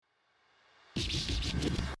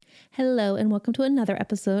Hello, and welcome to another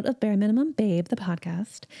episode of Bare Minimum Babe, the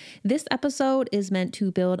podcast. This episode is meant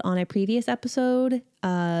to build on a previous episode.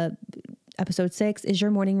 Episode 6, is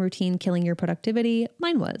your morning routine killing your productivity?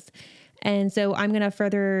 Mine was. And so I'm going to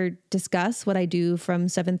further discuss what I do from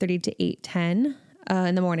 7:30 to 8:10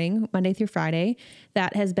 in the morning, Monday through Friday.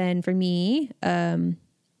 That has been for me, I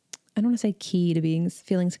don't want to say key to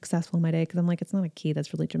feeling successful in my day, because I'm like, it's not a key,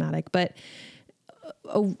 that's really dramatic. But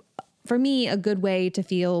for me, a good way to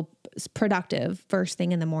feel productive first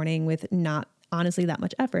thing in the morning with not honestly that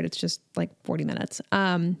much effort. It's just like 40 minutes,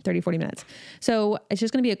 30, 40 minutes. So it's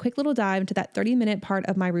just going to be a quick little dive into that 30-minute part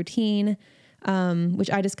of my routine, which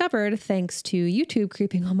I discovered thanks to YouTube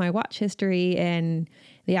creeping on my watch history and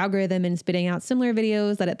the algorithm and spitting out similar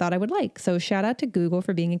videos that it thought I would like. So shout out to Google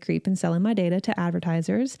for being a creep and selling my data to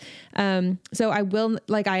advertisers. So I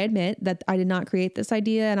admit that I did not create this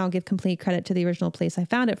idea, and I'll give complete credit to the original place I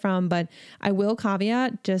found it from, but I will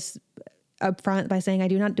caveat just up front by saying I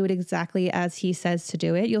do not do it exactly as he says to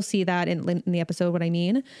do it. You'll see that in the episode what I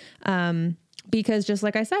mean. Because just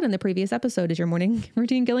like I said in the previous episode, is your morning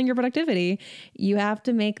routine killing your productivity? You have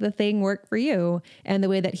to make the thing work for you. And the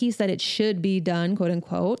way that he said it should be done, quote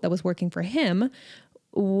unquote, that was working for him,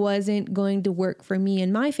 wasn't going to work for me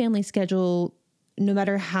and my family schedule. No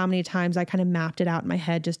matter how many times I kind of mapped it out in my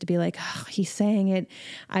head just to be like, oh, he's saying it.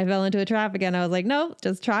 I fell into a trap again. I was like, no,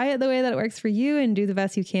 just try it the way that it works for you and do the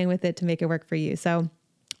best you can with it to make it work for you. So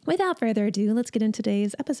without further ado, let's get into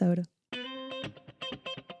today's episode.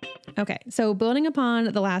 Okay, so building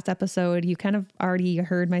upon the last episode, you kind of already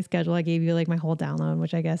heard my schedule. I gave you like my whole download,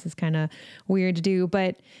 which I guess is kind of weird to do,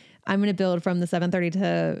 but I'm going to build from the 7:30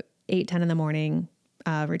 to 8:10 in the morning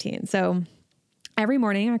routine. So every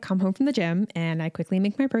morning I come home from the gym and I quickly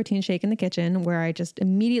make my protein shake in the kitchen, where I just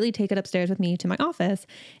immediately take it upstairs with me to my office,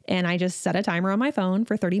 and I just set a timer on my phone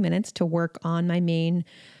for 30 minutes to work on my main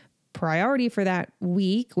priority for that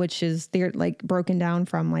week, which is they're like broken down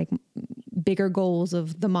from like bigger goals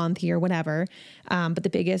of the month here, whatever. But the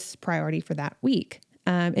biggest priority for that week.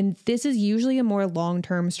 And this is usually a more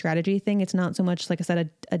long-term strategy thing. It's not so much, like I said,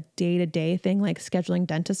 a day-to-day thing, like scheduling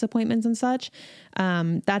dentist appointments and such.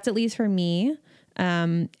 That's at least for me.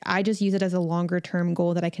 I just use it as a longer-term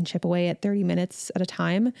goal that I can chip away at 30 minutes at a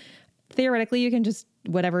time. Theoretically, you can just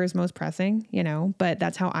whatever is most pressing, but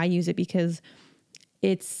that's how I use it, because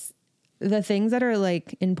it's the things that are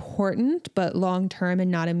like important but long-term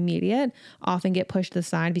and not immediate often get pushed to the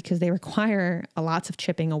side because they require lots of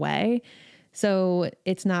chipping away. So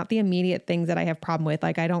it's not the immediate things that I have problem with.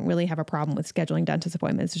 Like, I don't really have a problem with scheduling dentist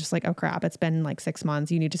appointments. It's just like, oh crap, it's been like 6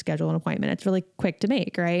 months. You need to schedule an appointment. It's really quick to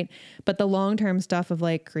make, right? But the long-term stuff of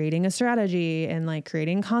like creating a strategy and like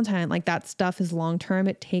creating content, like that stuff is long-term.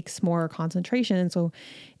 It takes more concentration.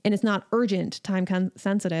 And it's not urgent, time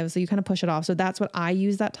sensitive. So you kind of push it off. So that's what I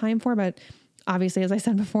use that time for. But obviously, as I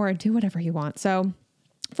said before, do whatever you want. So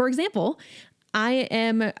for example,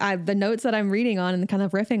 the notes that I'm reading on and kind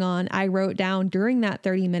of riffing on, I wrote down during that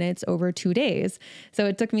 30 minutes over 2 days. So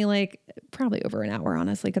it took me like probably over an hour,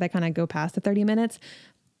 honestly, because I kind of go past the 30 minutes.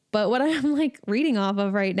 But what I'm like reading off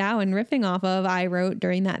of right now and riffing off of, I wrote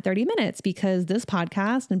during that 30 minutes, because this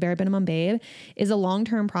podcast and Bare Minimum Babe is a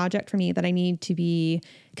long-term project for me that I need to be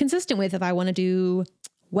consistent with if I want to do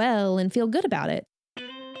well and feel good about it.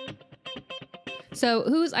 So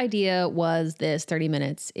whose idea was this 30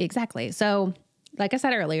 minutes exactly? So like I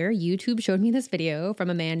said earlier, YouTube showed me this video from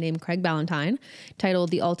a man named Craig Ballantyne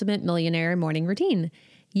titled The Ultimate Millionaire Morning Routine.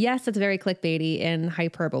 Yes, it's very clickbaity and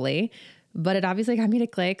hyperbole, but it obviously got me to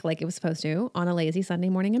click like it was supposed to on a lazy Sunday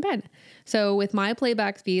morning in bed. So with my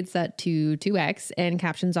playback speed set to 2x and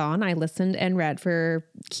captions on, I listened and read for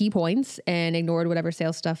key points and ignored whatever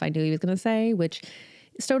sales stuff I knew he was going to say, which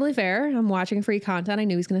is totally fair. I'm watching free content. I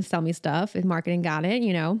knew he was going to sell me stuff. If marketing got it,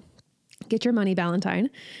 get your money, Ballantyne.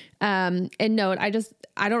 And note, I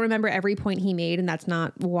don't remember every point he made, and that's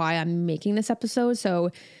not why I'm making this episode.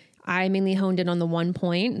 So I mainly honed in on the one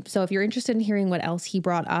point. So if you're interested in hearing what else he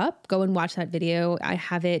brought up, go and watch that video. I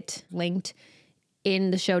have it linked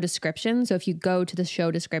in the show description. So if you go to the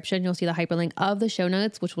show description, you'll see the hyperlink of the show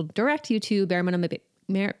notes, which will direct you to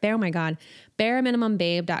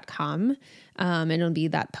bareminimumbabe.com. And it'll be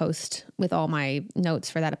that post with all my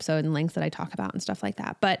notes for that episode and links that I talk about and stuff like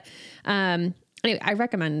that. But anyway, I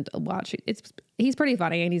recommend a watch. He's pretty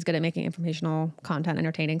funny and he's good at making informational content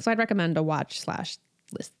entertaining. So I'd recommend a watch /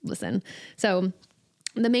 listen. So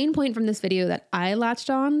the main point from this video that I latched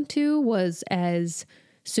on to was, as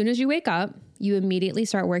soon as you wake up, you immediately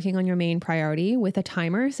start working on your main priority with a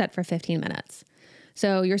timer set for 15 minutes.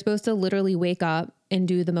 So you're supposed to literally wake up and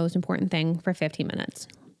do the most important thing for 15 minutes.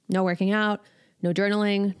 No working out, no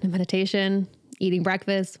journaling, no meditation, eating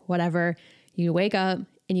breakfast, whatever. You wake up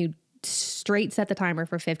and you straight set the timer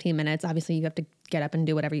for 15 minutes. Obviously, you have to get up and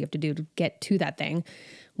do whatever you have to do to get to that thing.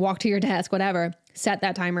 Walk to your desk, whatever. Set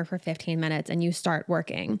that timer for 15 minutes and you start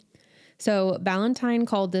working. So Valentine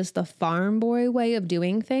called this the farm boy way of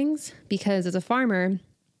doing things, because as a farmer,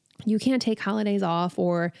 you can't take holidays off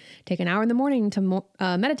or take an hour in the morning to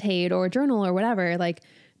meditate or journal or whatever. Like,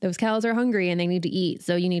 those cows are hungry and they need to eat.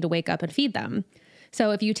 So you need to wake up and feed them.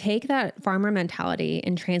 So if you take that farmer mentality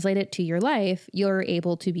and translate it to your life, you're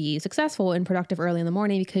able to be successful and productive early in the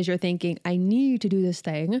morning, because you're thinking, I need to do this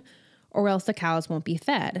thing or else the cows won't be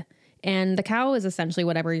fed. And the cow is essentially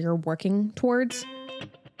whatever you're working towards.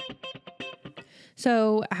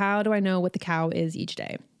 So how do I know what the cow is each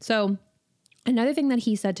day? So another thing that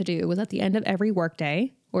he said to do was at the end of every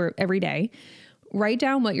workday or every day, write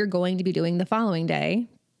down what you're going to be doing the following day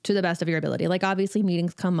to the best of your ability. Like, obviously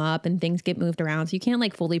meetings come up and things get moved around, so you can't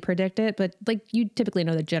like fully predict it, but like you typically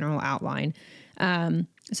know the general outline.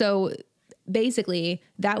 So basically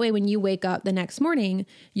that way, when you wake up the next morning,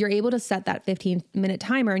 you're able to set that 15-minute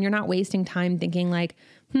timer and you're not wasting time thinking like,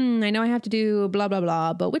 I know I have to do blah, blah,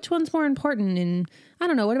 blah, but which one's more important? And I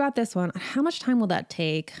don't know, what about this one? How much time will that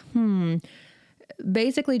take?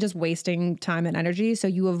 Basically just wasting time and energy. So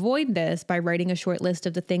you avoid this by writing a short list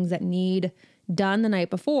of the things that need done the night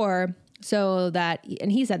before, so that, and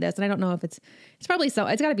he said this, and I don't know if it's probably so,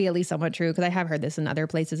 it's got to be at least somewhat true, because I have heard this in other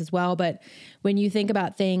places as well. But when you think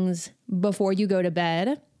about things before you go to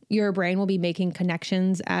bed, your brain will be making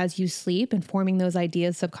connections as you sleep and forming those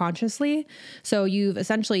ideas subconsciously. So you've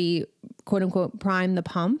essentially, quote unquote, primed the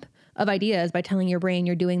pump of ideas by telling your brain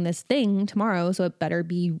you're doing this thing tomorrow, so it better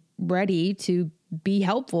be ready to be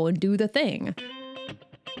helpful and do the thing.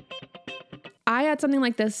 I had something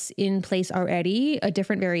like this in place already, a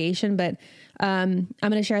different variation, but I'm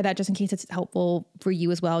going to share that just in case it's helpful for you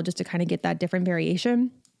as well, just to kind of get that different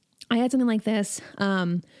variation. I had something like this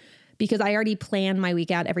because I already plan my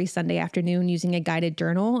week out every Sunday afternoon using a guided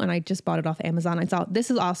journal, and I just bought it off Amazon. I saw this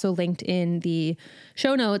is also linked in the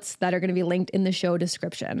show notes that are going to be linked in the show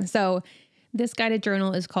description. So this guided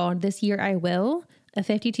journal is called This Year I Will, a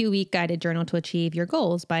 52-week guided journal to achieve your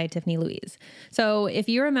goals by Tiffany Louise. So if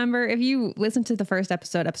you remember, if you listened to the first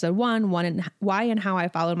episode, episode one and why and how I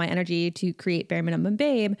followed my energy to create Bare Minimum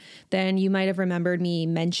Babe, then you might have remembered me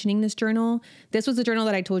mentioning this journal. This was a journal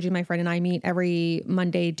that I told you my friend and I meet every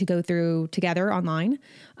Monday to go through together online.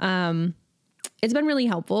 It's been really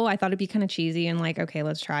helpful. I thought it'd be kind of cheesy and like, okay,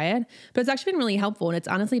 let's try it. But it's actually been really helpful. And it's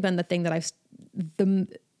honestly been the thing that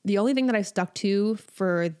the only thing that I've stuck to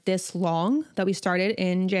for this long, that we started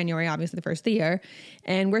in January, obviously the first of the year,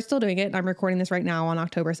 and we're still doing it. I'm recording this right now on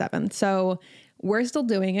October 7th. So we're still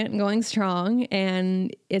doing it and going strong,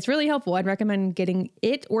 and it's really helpful. I'd recommend getting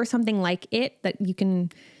it or something like it that you can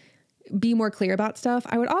be more clear about stuff.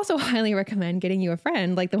 I would also highly recommend getting you a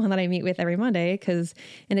friend like the one that I meet with every Monday, because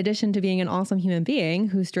in addition to being an awesome human being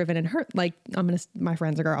who's driven in her, like my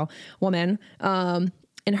friend's a woman, and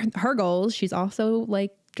her goals, she's also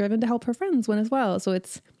like driven to help her friends win as well. So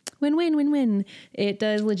it's win-win. It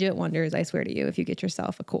does legit wonders, I swear to you, if you get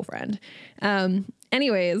yourself a cool friend.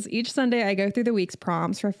 Anyways, each Sunday I go through the week's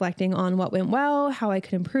prompts, reflecting on what went well, how I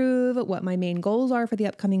could improve, what my main goals are for the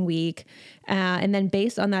upcoming week. And then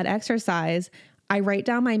based on that exercise, I write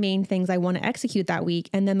down my main things I want to execute that week.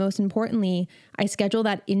 And then most importantly, I schedule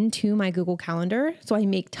that into my Google Calendar, so I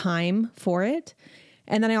make time for it.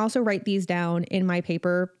 And then I also write these down in my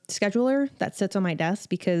paper scheduler that sits on my desk,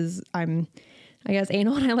 because I'm, I guess,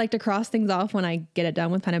 anal, and I like to cross things off when I get it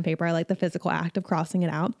done with pen and paper. I like the physical act of crossing it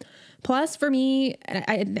out. Plus, for me,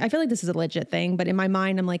 I feel like this is a legit thing, but in my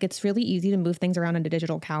mind, I'm like, it's really easy to move things around in a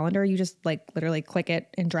digital calendar. You just like literally click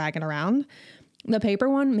it and drag it around. The paper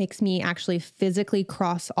one makes me actually physically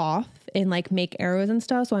cross off and like make arrows and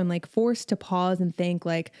stuff. So I'm like forced to pause and think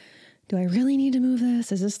like, do I really need to move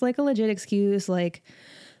this? Is this like a legit excuse? Like,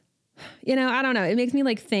 I don't know. It makes me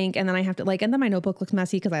like think, and then I have to like, and then my notebook looks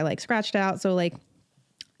messy because I like scratched out. So like,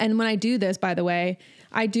 and when I do this, by the way,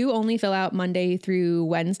 I do only fill out Monday through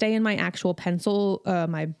Wednesday in my actual pencil,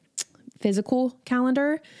 my physical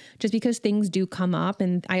calendar, just because things do come up.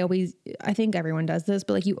 And I think everyone does this,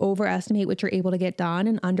 but like you overestimate what you're able to get done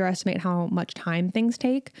and underestimate how much time things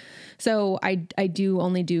take. So I do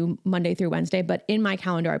only do Monday through Wednesday, but in my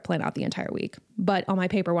calendar, I plan out the entire week. But on my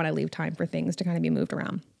paper one, I leave time for things to kind of be moved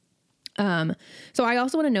around. So I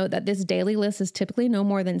also want to note that this daily list is typically no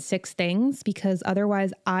more than 6 things, because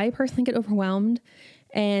otherwise I personally get overwhelmed.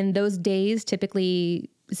 And those days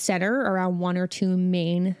typically center around 1 or 2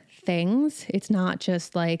 main things. It's not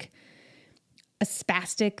just like a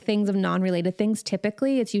spastic things of non-related things.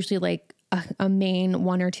 Typically it's usually like a main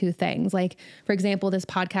one or two things. Like, for example, this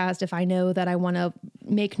podcast, if I know that I want to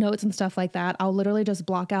make notes and stuff like that, I'll literally just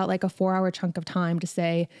block out like a 4-hour chunk of time to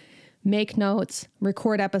say, make notes,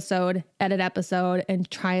 record episode, edit episode, and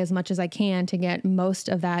try as much as I can to get most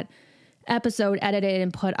of that episode edited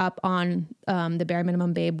and put up on the Bare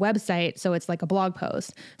Minimum Babe website. So it's like a blog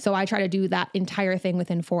post. So I try to do that entire thing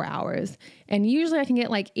within 4 hours. And usually I can get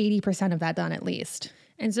like 80% of that done at least.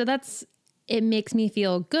 And so it makes me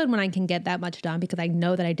feel good when I can get that much done, because I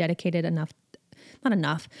know that I dedicated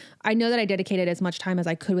I know that I dedicated as much time as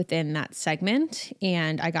I could within that segment,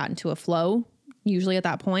 and I got into a flow usually at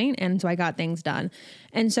that point. And so I got things done.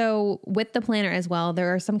 And so with the planner as well,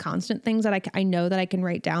 there are some constant things that I know that I can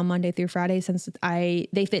write down Monday through Friday, since they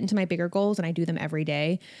fit into my bigger goals and I do them every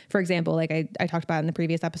day. For example, like I talked about in the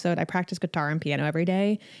previous episode, I practice guitar and piano every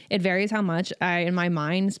day. It varies how much I, in my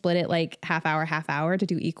mind, split it like half hour to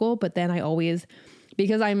do equal. But then I always,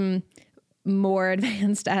 because I'm more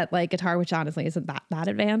advanced at like guitar, which honestly isn't that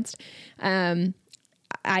advanced,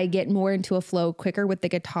 I get more into a flow quicker with the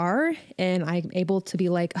guitar, and I'm able to be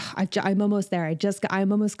like, I'm almost there.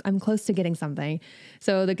 I'm close to getting something.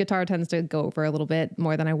 So the guitar tends to go over a little bit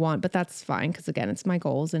more than I want, but that's fine. Cause again, it's my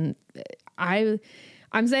goals. And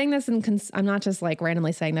I'm saying this, and I'm not just like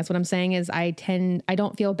randomly saying this. What I'm saying is I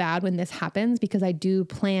don't feel bad when this happens, because I do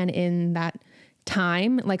plan in that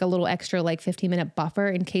time, like a little extra, like 15-minute buffer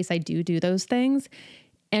in case I do those things.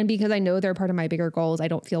 And because I know they're part of my bigger goals, I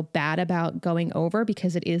don't feel bad about going over,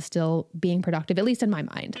 because it is still being productive, at least in my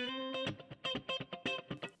mind.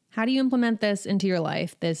 How do you implement this into your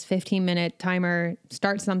life? This 15-minute timer,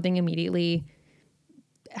 start something immediately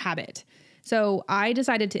habit. So I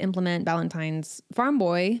decided to implement Valentine's farm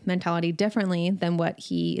boy mentality differently than what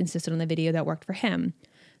he insisted on the video that worked for him.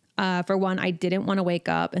 For one, I didn't want to wake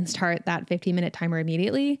up and start that 15-minute timer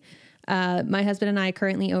immediately. My husband and I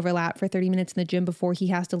currently overlap for 30 minutes in the gym before he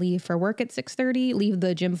has to leave for work at 6:30, leave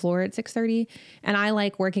the gym floor at 6:30. And I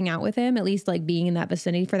like working out with him, at least like being in that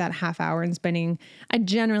vicinity for that half hour and I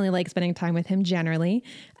generally like spending time with him generally.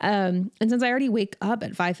 And since I already wake up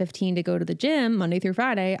at 5:15 to go to the gym Monday through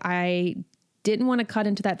Friday, I didn't want to cut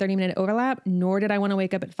into that 30-minute overlap, nor did I want to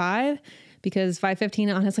wake up at 5, because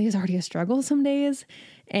 5:15 honestly is already a struggle some days.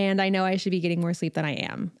 And I know I should be getting more sleep than I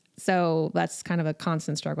am. So that's kind of a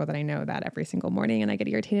constant struggle that I know that every single morning, and I get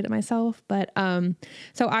irritated at myself. But,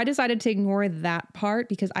 so I decided to ignore that part,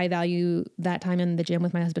 because I value that time in the gym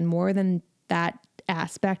with my husband more than that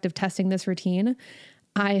aspect of testing this routine.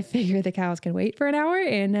 I figure the cows can wait for an hour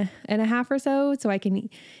and a half or so I can,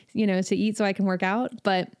 to eat so I can work out.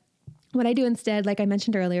 But what I do instead, like I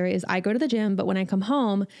mentioned earlier, is I go to the gym, but when I come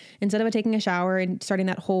home, instead of taking a shower and starting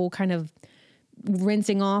that whole kind of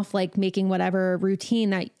rinsing off, like making whatever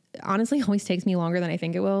routine that honestly always takes me longer than I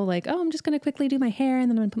think it will. Like, oh, I'm just going to quickly do my hair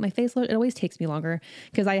and then I'm going to put my face lotion. It always takes me longer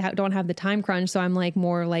because I don't have the time crunch. So I'm like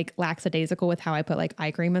more like lackadaisical with how I put like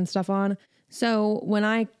eye cream and stuff on. So when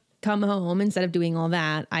I come home, instead of doing all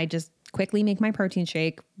that, I just quickly make my protein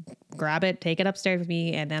shake, grab it, take it upstairs with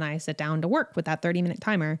me, and then I sit down to work with that 30-minute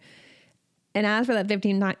timer. And as for that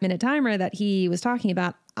 15-minute timer that he was talking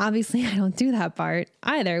about, obviously I don't do that part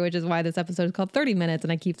either, which is why this episode is called 30 minutes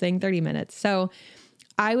and I keep saying 30 minutes. So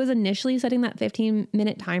I was initially setting that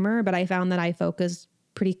 15-minute timer, but I found that I focused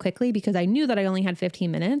pretty quickly because I knew that I only had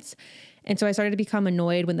 15 minutes. And so I started to become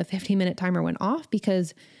annoyed when the 15-minute timer went off,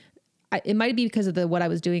 because it might be because of what I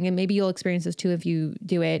was doing. And maybe you'll experience this too if you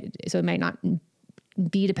do it. So it might not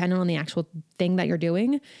be dependent on the actual thing that you're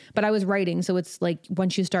doing, but I was writing. So it's like,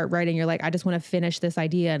 once you start writing, you're like, I just want to finish this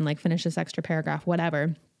idea and like finish this extra paragraph,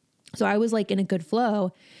 whatever. So I was like in a good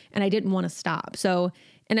flow and I didn't want to stop. So,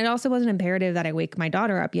 and it also wasn't imperative that I wake my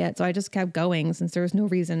daughter up yet. So I just kept going since there was no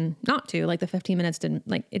reason not to. Like the 15 minutes it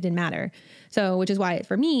didn't matter. So, which is why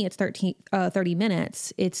for me, it's 30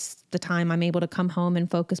 minutes. It's the time I'm able to come home and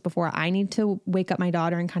focus before I need to wake up my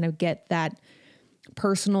daughter and kind of get that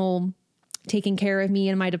personal taking care of me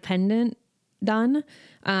and my dependent done.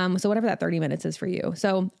 So whatever that 30 minutes is for you.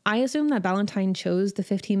 So I assume that Valentine chose the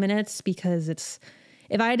 15 minutes because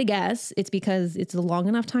if I had to guess, it's because it's a long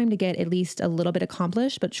enough time to get at least a little bit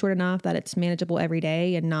accomplished, but short enough that it's manageable every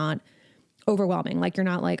day and not overwhelming. Like you're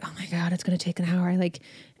not like, oh my God, it's going to take an hour. Like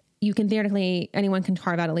you can theoretically, anyone can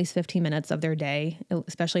carve out at least 15 minutes of their day,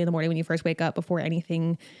 especially in the morning when you first wake up before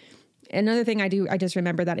anything. Another thing I do, I just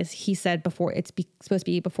remember that is he said before supposed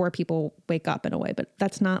to be before people wake up in a way, but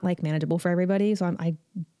that's not like manageable for everybody. So I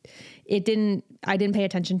didn't pay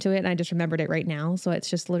attention to it. And I just remembered it right now. So it's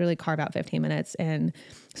just literally carve out 15 minutes. And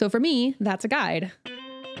so for me, that's a guide.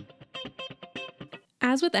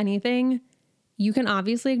 As with anything, you can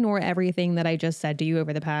obviously ignore everything that I just said to you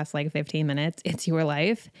over the past like 15 minutes. It's your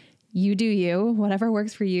life. You do you. Whatever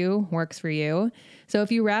works for you, works for you. So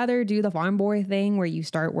if you rather do the farm boy thing where you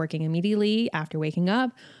start working immediately after waking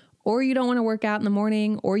up, or you don't want to work out in the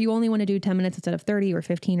morning, or you only want to do 10 minutes instead of 30 or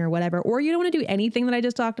 15 or whatever, or you don't want to do anything that I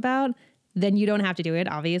just talked about, then you don't have to do it.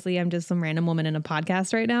 Obviously, I'm just some random woman in a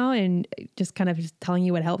podcast right now and just kind of just telling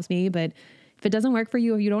you what helps me. But if it doesn't work for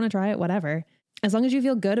you, if you don't want to try it, whatever. As long as you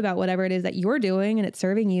feel good about whatever it is that you're doing and it's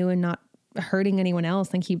serving you and not hurting anyone else,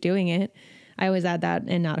 then keep doing it. I always add that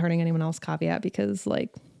and not hurting anyone else caveat because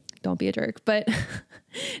like, don't be a jerk. But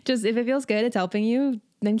just if it feels good, it's helping you,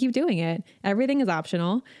 then keep doing it. Everything is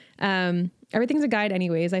optional. Everything's a guide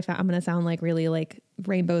anyways. I'm going to sound like really like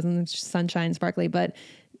rainbows and sunshine sparkly, but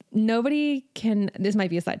nobody can, this might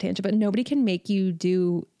be a side tangent, but nobody can make you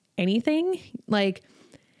do anything. Like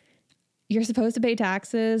you're supposed to pay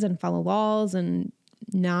taxes and follow laws and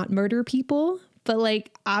not murder people. But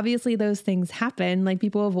like, obviously those things happen. Like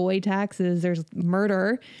people avoid taxes. There's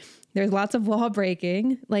murder. There's lots of law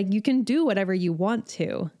breaking. Like you can do whatever you want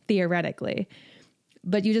to theoretically,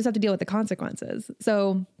 but you just have to deal with the consequences.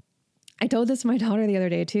 So I told this to my daughter the other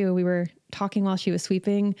day too. We were talking while she was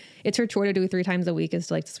sweeping. It's her chore to do 3 times a week is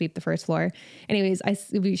to like to sweep the first floor. Anyways, I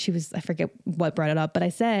forget what brought it up, but I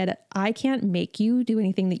said, I can't make you do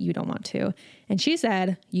anything that you don't want to. And she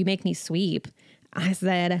said, you make me sweep. I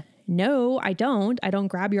said, no, I don't. I don't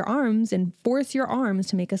grab your arms and force your arms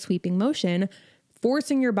to make a sweeping motion,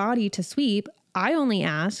 forcing your body to sweep. I only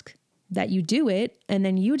ask that you do it and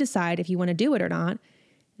then you decide if you want to do it or not.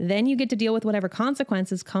 Then you get to deal with whatever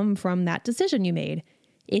consequences come from that decision you made.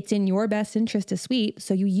 It's in your best interest to sweep,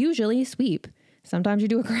 so you usually sweep. Sometimes you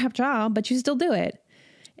do a crap job, but you still do it.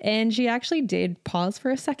 And she actually did pause for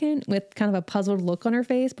a second with kind of a puzzled look on her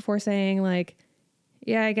face before saying like,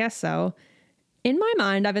 yeah, I guess so. In my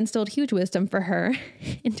mind, I've instilled huge wisdom for her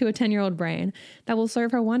into a 10-year-old brain that will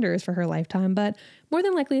serve her wonders for her lifetime. But more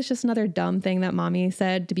than likely, it's just another dumb thing that mommy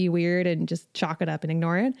said to be weird and just chalk it up and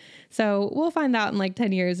ignore it. So we'll find out in like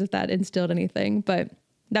 10 years if that instilled anything. But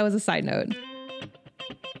that was a side note.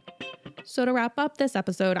 So to wrap up this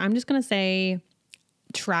episode, I'm just going to say,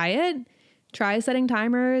 try it. Try setting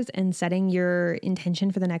timers and setting your intention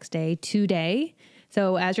for the next day today.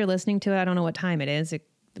 So as you're listening to it, I don't know what time it is.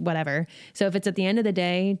 Whatever. So if it's at the end of the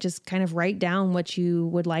day, just kind of write down what you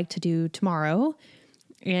would like to do tomorrow.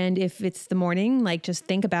 And if it's the morning, like just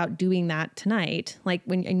think about doing that tonight. Like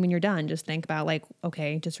when you're done, just think about like,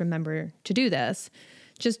 okay, just remember to do this.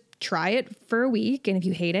 Just try it for a week. And if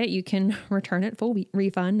you hate it, you can return it full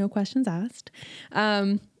refund. No questions asked.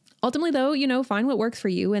 Ultimately though, find what works for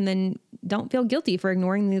you and then don't feel guilty for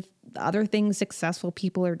ignoring the other things successful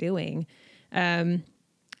people are doing.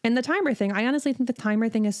 And the timer thing, I honestly think the timer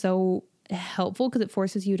thing is so helpful because it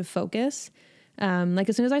forces you to focus. Like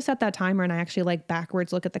as soon as I set that timer and I actually like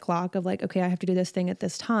backwards look at the clock of like, okay, I have to do this thing at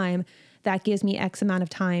this time. That gives me X amount of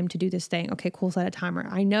time to do this thing. Okay, cool. Set a timer.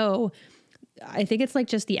 I think it's like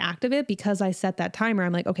just the act of it because I set that timer.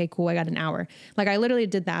 I'm like, okay, cool. I got an hour. Like I literally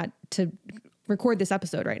did that to record this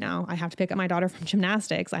episode right now. I have to pick up my daughter from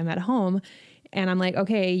gymnastics. I'm at home. And I'm like,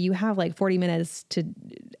 okay, you have like 40 minutes to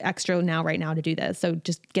extra right now to do this. So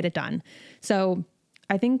just get it done. So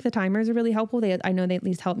I think the timers are really helpful. I know they at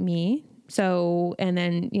least help me. So, and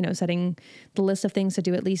then, setting the list of things to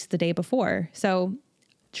do at least the day before. So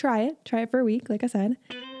try it for a week. Like I said,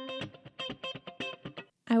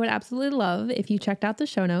 I would absolutely love if you checked out the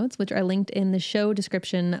show notes, which are linked in the show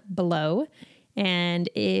description below. And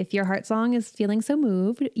if your heart song is feeling so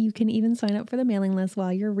moved, you can even sign up for the mailing list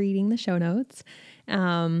while you're reading the show notes.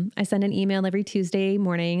 I send an email every Tuesday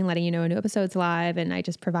morning letting you know a new episode's live, and I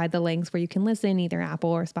just provide the links where you can listen, either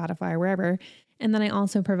Apple or Spotify or wherever. And then I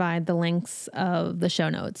also provide the links of the show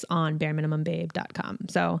notes on bareminimumbabe.com.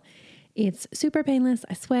 So it's super painless,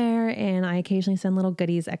 I swear, and I occasionally send little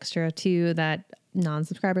goodies extra too that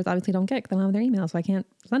non-subscribers obviously don't get because they don't have their email, so I can't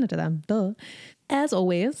send it to them. Duh. As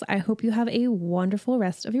always, I hope you have a wonderful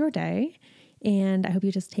rest of your day, and I hope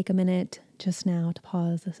you just take a minute just now to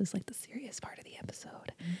pause. This is like the serious part of the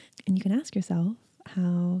episode. And you can ask yourself,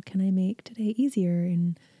 how can I make today easier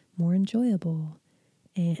and more enjoyable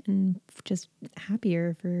and just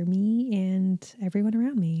happier for me and everyone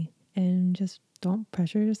around me? And just don't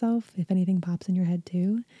pressure yourself if anything pops in your head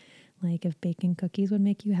too. Like if baking cookies would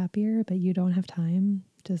make you happier, but you don't have time,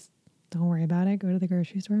 just don't worry about it. Go to the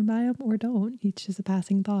grocery store and buy them, or don't. It's just a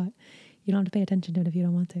passing thought. You don't have to pay attention to it if you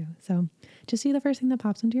don't want to. So just see the first thing that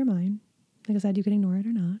pops into your mind. Like I said, you can ignore it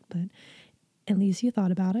or not, but at least you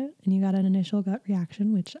thought about it and you got an initial gut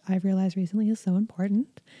reaction, which I've realized recently is so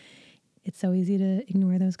important. It's so easy to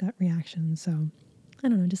ignore those gut reactions. So I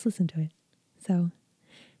don't know, just listen to it. So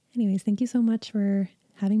anyways, thank you so much for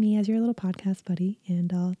having me as your little podcast buddy,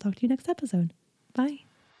 and I'll talk to you next episode. Bye.